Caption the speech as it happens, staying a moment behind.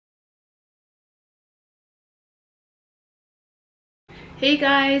Hey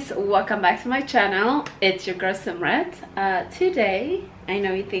guys, welcome back to my channel. It's your girl SEMRET. Today, I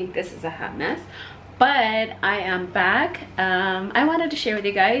know you think this is a hot mess, but I am back. I wanted to share with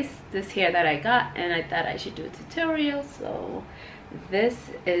you guys this hair that I got, and I thought I should do a tutorial. So this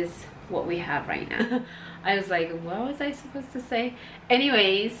is what we have right now. I was like, what was I supposed to say?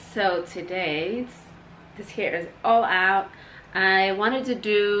 Anyways, so today this hair is all out. I wanted to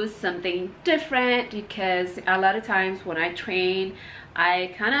do something different because a lot of times when I train,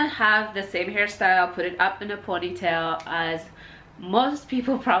 I kind of have the same hairstyle, put it up in a ponytail, as most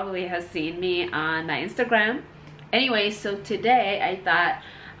people probably have seen me on my Instagram. Anyway, so today I thought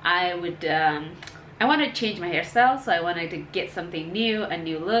I would, I wanted to change my hairstyle, so I wanted to get something new, a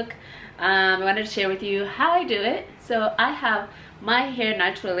new look. I wanted to share with you how I do it. So I have my hair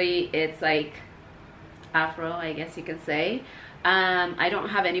naturally, it's like afro, I guess you can say. I don't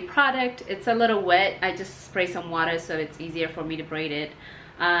have any product. It's a little wet. I just spray some water so it's easier for me to braid it.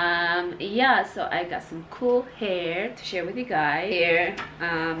 Yeah, so I got some cool hair to share with you guys here.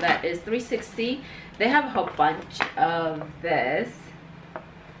 That is 360. They have a whole bunch of this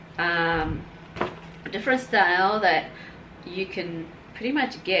different style that you can pretty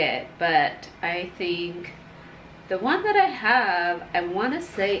much get, but I think the one that I have, I want to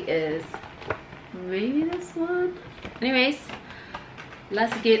say is maybe this one. Anyways,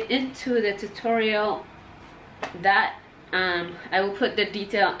 let's get into the tutorial. That I will put the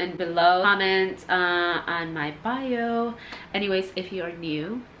detail in below, comment on my bio. Anyways, if you are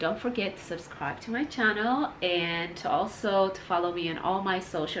new, don't forget to subscribe to my channel and to also to follow me on all my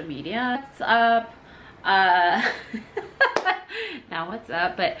social media. What's up? Now what's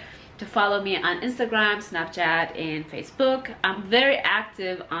up? But to follow me on Instagram, Snapchat, and Facebook. I'm very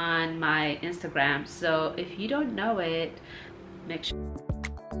active on my Instagram, so if you don't know it, make sure.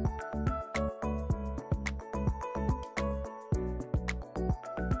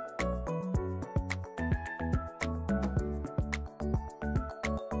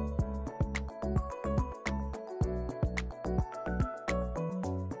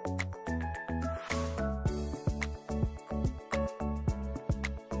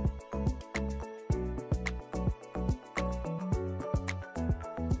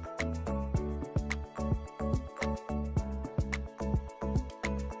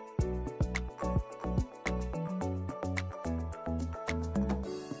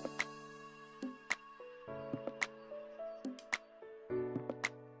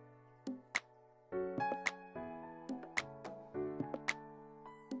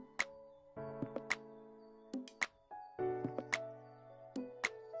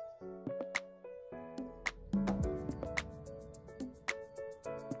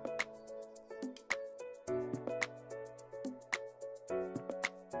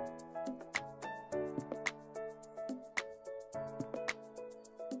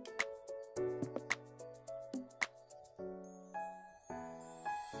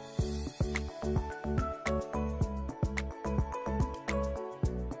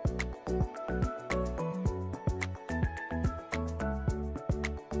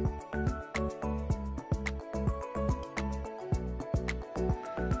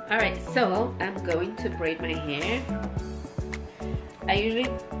 Alright, so I'm going to braid my hair.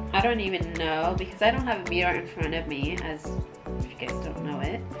 I don't even know because I don't have a mirror in front of me, as if you guys don't know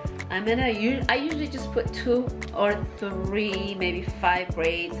it. I usually just put 2 or 3, maybe 5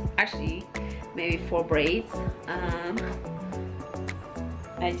 braids, actually maybe 4 braids.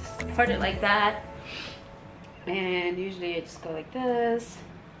 I just part it like that, and usually I just go like this.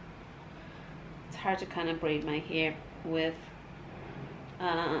 It's hard to kind of braid my hair with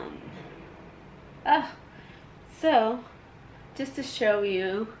so just to show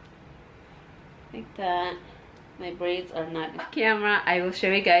you like that, my braids are not on camera. I will show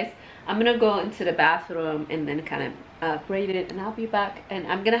you guys. I'm gonna go into the bathroom and then kind of braid it, and I'll be back. And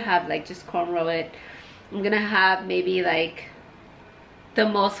I'm gonna have like just cornrow it. I'm gonna have maybe like the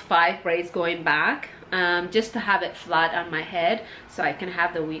most 5 braids going back, just to have it flat on my head so I can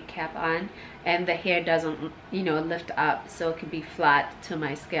have the wig cap on and the hair doesn't, you know, lift up, so it can be flat to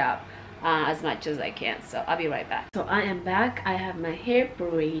my scalp as much as I can. So I'll be right back. So I am back. I have my hair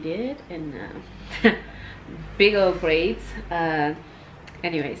braided in big old braids.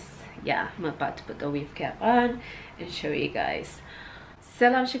 Anyways, yeah, I'm about to put the wig cap on and show you guys.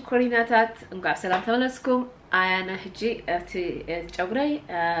 Salam shukrinat, ngaf salam tamalaskum. أنا هجي تجوري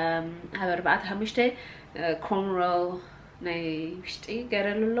هذا 4-5 cornrow نيشتي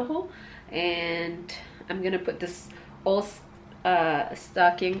قرر له, and I'm gonna put this old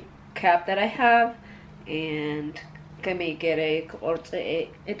stocking cap that I have and كميجري كورت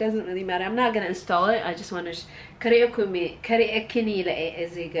it doesn't really matter. I'm not gonna install it. I just want to كريكني لا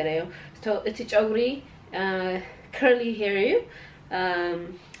زي جريو so تجوري curly hair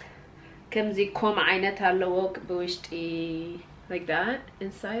كم زي كوم عينة هاللوك بوشتي like that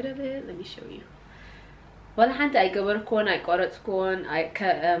inside of it. Let me show you. ولا حتى أي جبر كون أي قارت كون أي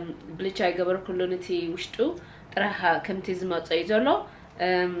بليش أي جبر كلونتي وشتو تراها كم تزمات أيزولو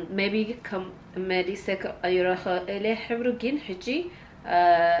maybe كم مديسك أيرخا إليه حبرو جين حجي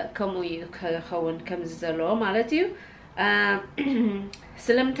كم يخون كم زلوا مالتيو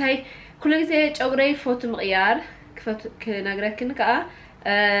سلمتاي كل جزء أجري فوت مغيار كنقرأ كا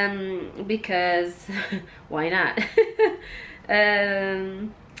because why not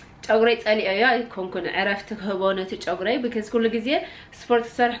أجري تسألي أيا يكون عرفت هبونة أجري because كل جزء سبورت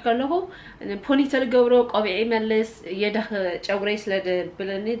صار كله بوني تلقورو قبعي ملص يدخ أجري سلاد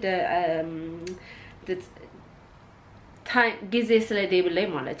بلني د time جزء سلادي بالله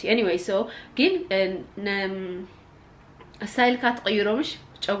مالتي anyway so جين ستايل كات غيرومش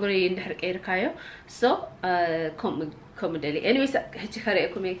أجري ندحرك إيركايو so كم دلي anyway هتي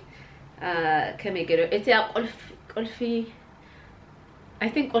خريكم كم يجرو إتي أقول في I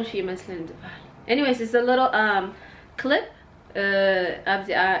think all she مثلاً anyways it's a little clip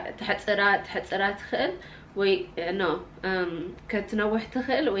أبدي تحت خل وي no كتنوح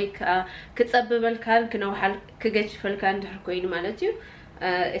تخل وي كتسبب الكان كنوح كجيت في الكان تحركين مالتيو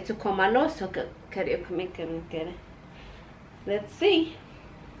إتكم الله so كريكم كم كده let's see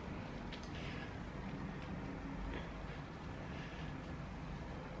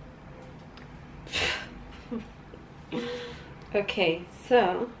okay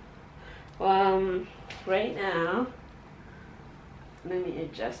so right now let me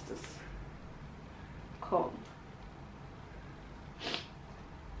adjust this comb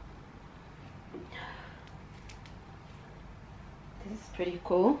this is pretty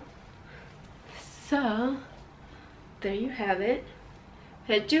cool so there you have it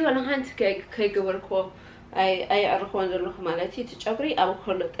هجي وانا هانت كي قبركو اي اعرفون لكم مالتي تجبري او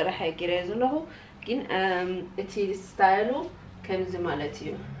كل طرح يجريز له لكن اتي ستايلو كم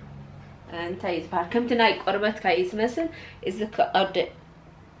زمالتي انت يزبار كم تناي قربت كايس مثل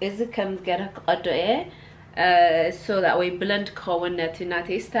اذا كم جرك قد ايه so that way blend كون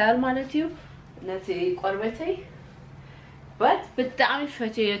ناتي ستايل مالتي ناتي قربتي but بتعمل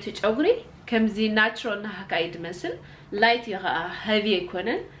فتيه تجبري كم زي natural نحكي يد مثل light يغا heavy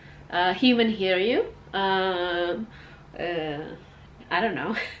يكونن human hair you I don't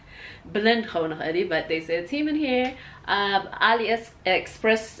know blend خونه خالي but they say it's human hair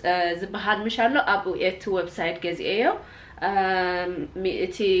ALIEXPRESS زبحان مشالو أبو إتو website جزئيه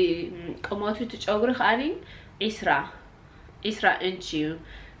مئتي قماتو تجاوري خالين إسرع إنشيو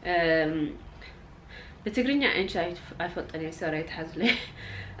بتقريني إنش أفضل سوري تحزلي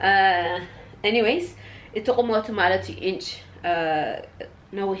anyways إتو قماتو مالتي إنش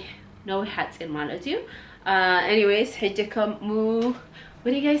نوي حاتين مالتي anyways حجكم مو what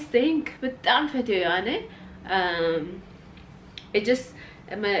do you guys think بتعرف فتيو يعني it just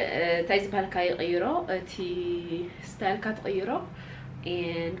تايز بهالكاي غيره تي ستايل كات غيره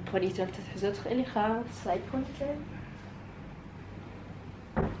and ponytail تتحزو تخلي خا side ponytail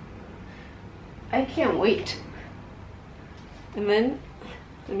I can't wait and then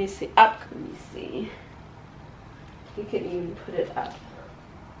let me see up let me see you can even put it up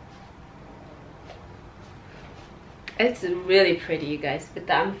it's really pretty you guys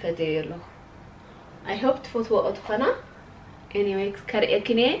بتعمل فتيو له I hope تفوتوا أدخنا anyway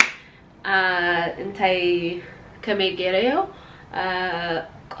كريكني انتي كمي جيريو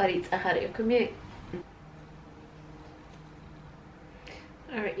قريت أخريكم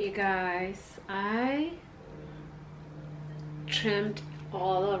alright you guys I trimmed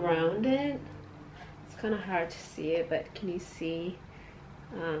all around it it's kind of hard to see it but can you see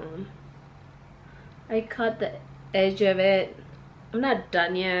I cut the edge of it I'm not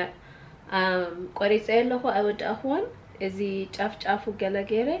done yet قريت له I would one is the chafu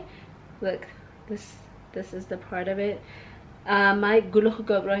galagere look this is the part of it my guluh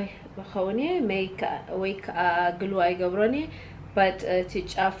gabrai khawni make wake guluai gabrani but to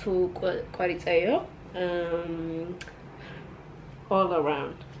chafu قريت all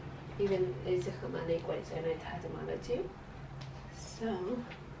around even is the khamani قريت it has malati so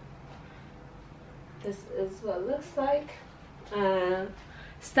this is what it looks like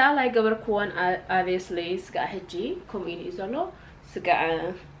style like our one obviously سقع هجي كوميني زلو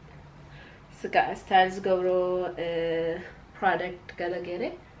سقع styles go product gonna get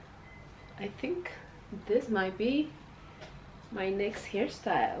it I think this might be my next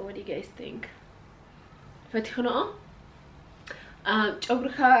hairstyle what do you guys think فتحنا I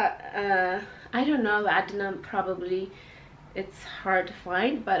don't know, عندنا probably it's hard to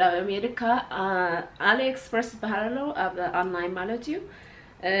find, but America ALIEXPRESS بحاله online مالتيو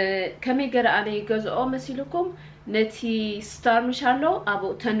كم يقرأ عليه جزء مسيلكم نتي ستار مشالو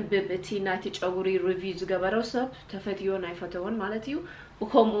أبو تنبب تي ناتج أقولي ريفيوز جبرو سب تفتيون أي فتوون مالتيو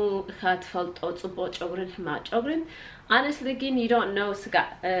وكم خات فلت أو تصبوش أقولن حماش أقولن honestly you don't know سقع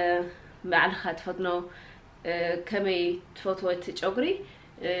مع الخات فتنو كمي تفوتوت تجوري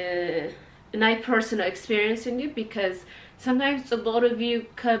my personal experience in it because sometimes a lot of you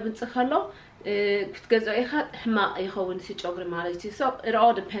come to hello because I had حما يخون تجوري مالتي so it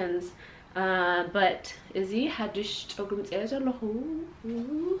all depends but إذا حدش تجوري متأجر له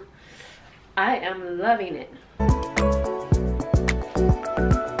I am loving it.